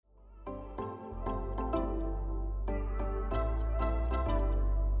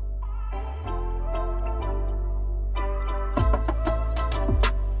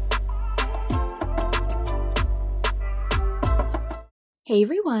Hey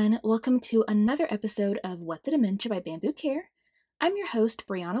everyone, welcome to another episode of What the Dementia by Bambu Care. I'm your host,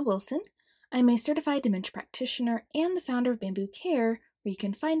 Brianna Wilson. I'm a certified dementia practitioner and the founder of Bambu Care, where you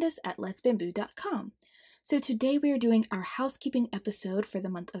can find us at letsbambu.com. So today we are doing our housekeeping episode for the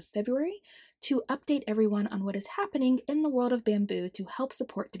month of February to update everyone on what is happening in the world of Bambu to help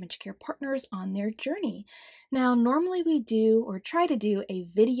support dementia care partners on their journey. Now, normally we do or try to do a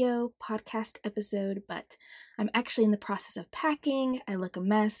video podcast episode, but I'm actually in the process of packing. I look a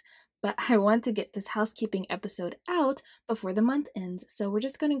mess, but I want to get this housekeeping episode out before the month ends, so we're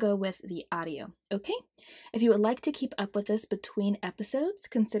just going to go with the audio, okay? If you would like to keep up with us between episodes,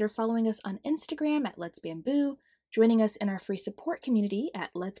 consider following us on Instagram at Let's Bambu, joining us in our free support community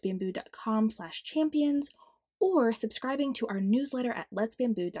at letsbambu.com/champions, or subscribing to our newsletter at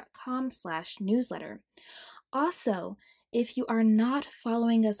letsbambu.com/newsletter. Also, if you are not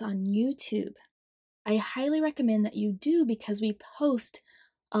following us on YouTube, I highly recommend that you do because we post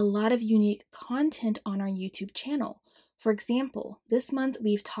a lot of unique content on our YouTube channel. For example, this month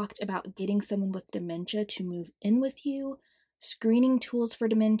we've talked about getting someone with dementia to move in with you, screening tools for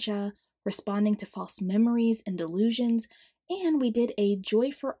dementia, responding to false memories and delusions, and we did a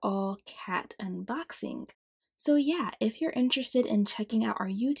Joy for All cat unboxing. So yeah, if you're interested in checking out our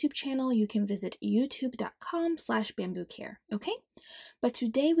YouTube channel, you can visit youtube.com/bambucare, okay? But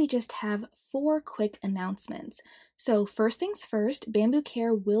today we just have 4 quick announcements. So first things first, Bambu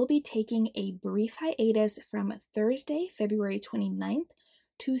Care will be taking a brief hiatus from Thursday, February 29th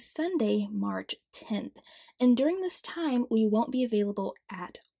to Sunday, March 10th. And during this time, we won't be available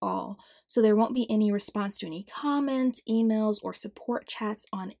at all. So there won't be any response to any comments, emails, or support chats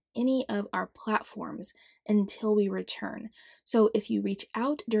on any of our platforms until we return. So if you reach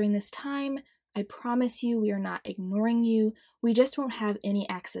out during this time, I promise you we are not ignoring you. We just won't have any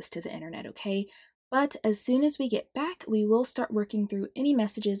access to the internet, okay? But as soon as we get back, we will start working through any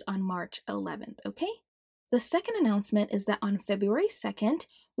messages on March 11th, okay? The second announcement is that on February 2nd,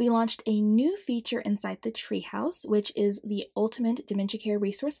 we launched a new feature inside the Treehouse, which is the ultimate dementia care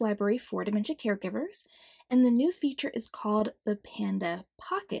resource library for dementia caregivers. And the new feature is called the Panda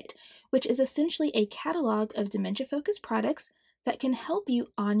Pocket, which is essentially a catalog of dementia-focused products that can help you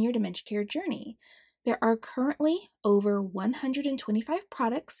on your dementia care journey. There are currently over 125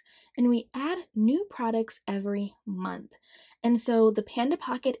 products, and we add new products every month. And so the Panda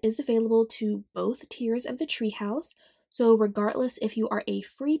Pocket is available to both tiers of the Treehouse. So regardless if you are a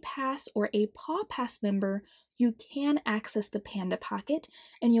free pass or a paw pass member, you can access the Panda Pocket,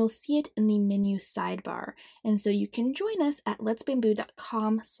 and you'll see it in the menu sidebar. And so you can join us at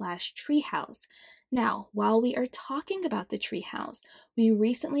letsbambu.com/treehouse. Now, while we are talking about the Treehouse, we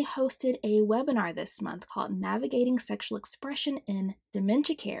recently hosted a webinar this month called Navigating Sexual Expression in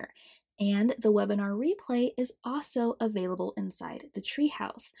Dementia Care, and the webinar replay is also available inside the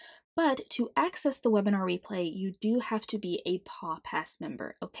Treehouse. But to access the webinar replay, you do have to be a Paw Pass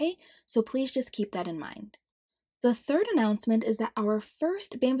member, okay? So please just keep that in mind. The third announcement is that our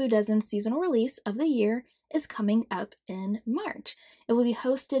first Bambu Dozen seasonal release of the year is coming up in March. It will be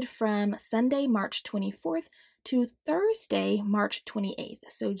hosted from Sunday, March 24th to Thursday, March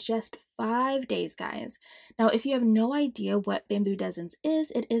 28th. So just 5 days, guys. Now, if you have no idea what Bambu Dozens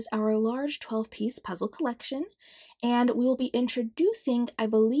is, it is our large 12-piece puzzle collection. And we will be introducing, I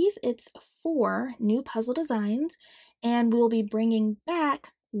believe it's 4 new puzzle designs, and we'll be bringing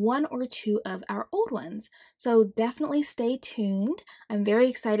back 1 or 2 of our old ones. So definitely stay tuned. I'm very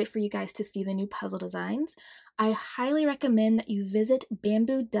excited for you guys to see the new puzzle designs. I highly recommend that you visit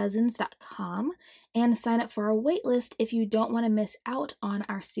bambudozens.com and sign up for our waitlist if you don't want to miss out on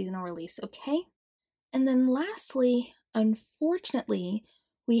our seasonal release, okay? And then lastly, unfortunately,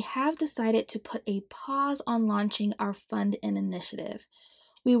 we have decided to put a pause on launching our Fund In initiative.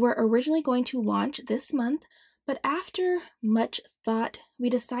 We were originally going to launch this month, but after much thought, we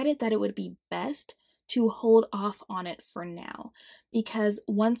decided that it would be best to hold off on it for now, because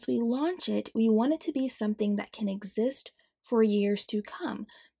once we launch it, we want it to be something that can exist for years to come,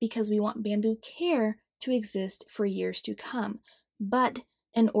 because we want Bambu Care to exist for years to come. But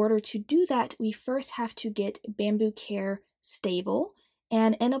in order to do that, we first have to get Bambu Care stable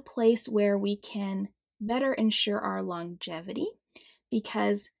and in a place where we can better ensure our longevity,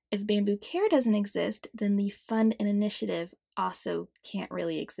 because if Bambu Care doesn't exist, then the fund and initiative also can't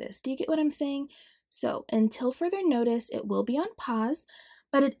really exist. Do you get what I'm saying? So until further notice, it will be on pause,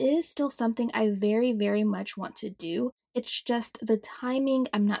 but it is still something I very, very much want to do. It's just the timing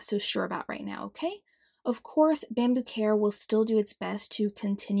I'm not so sure about right now, okay? Of course, Bambu Care will still do its best to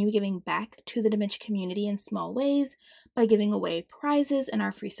continue giving back to the dementia community in small ways by giving away prizes in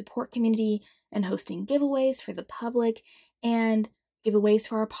our free support community and hosting giveaways for the public and giveaways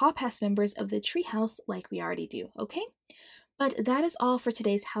for our Paw Pass members of the Treehouse like we already do, okay? But that is all for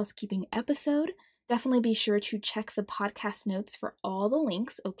today's housekeeping episode. Definitely be sure to check the podcast notes for all the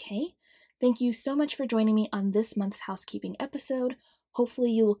links, okay? Thank you so much for joining me on this month's housekeeping episode.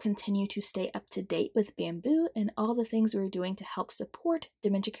 Hopefully you will continue to stay up to date with Bambu and all the things we're doing to help support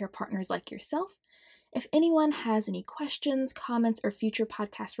dementia care partners like yourself. If anyone has any questions, comments, or future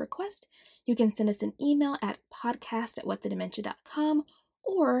podcast requests, you can send us an email at podcast@whatthedementia.com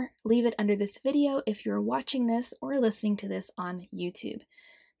or leave it under this video if you're watching this or listening to this on YouTube.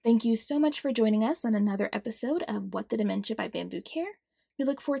 Thank you so much for joining us on another episode of What the Dementia by Bambu Care. We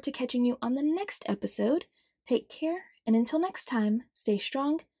look forward to catching you on the next episode. Take care, and until next time, stay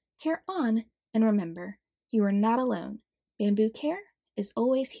strong, care on, and remember, you are not alone. Bambu Care is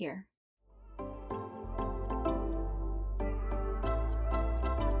always here.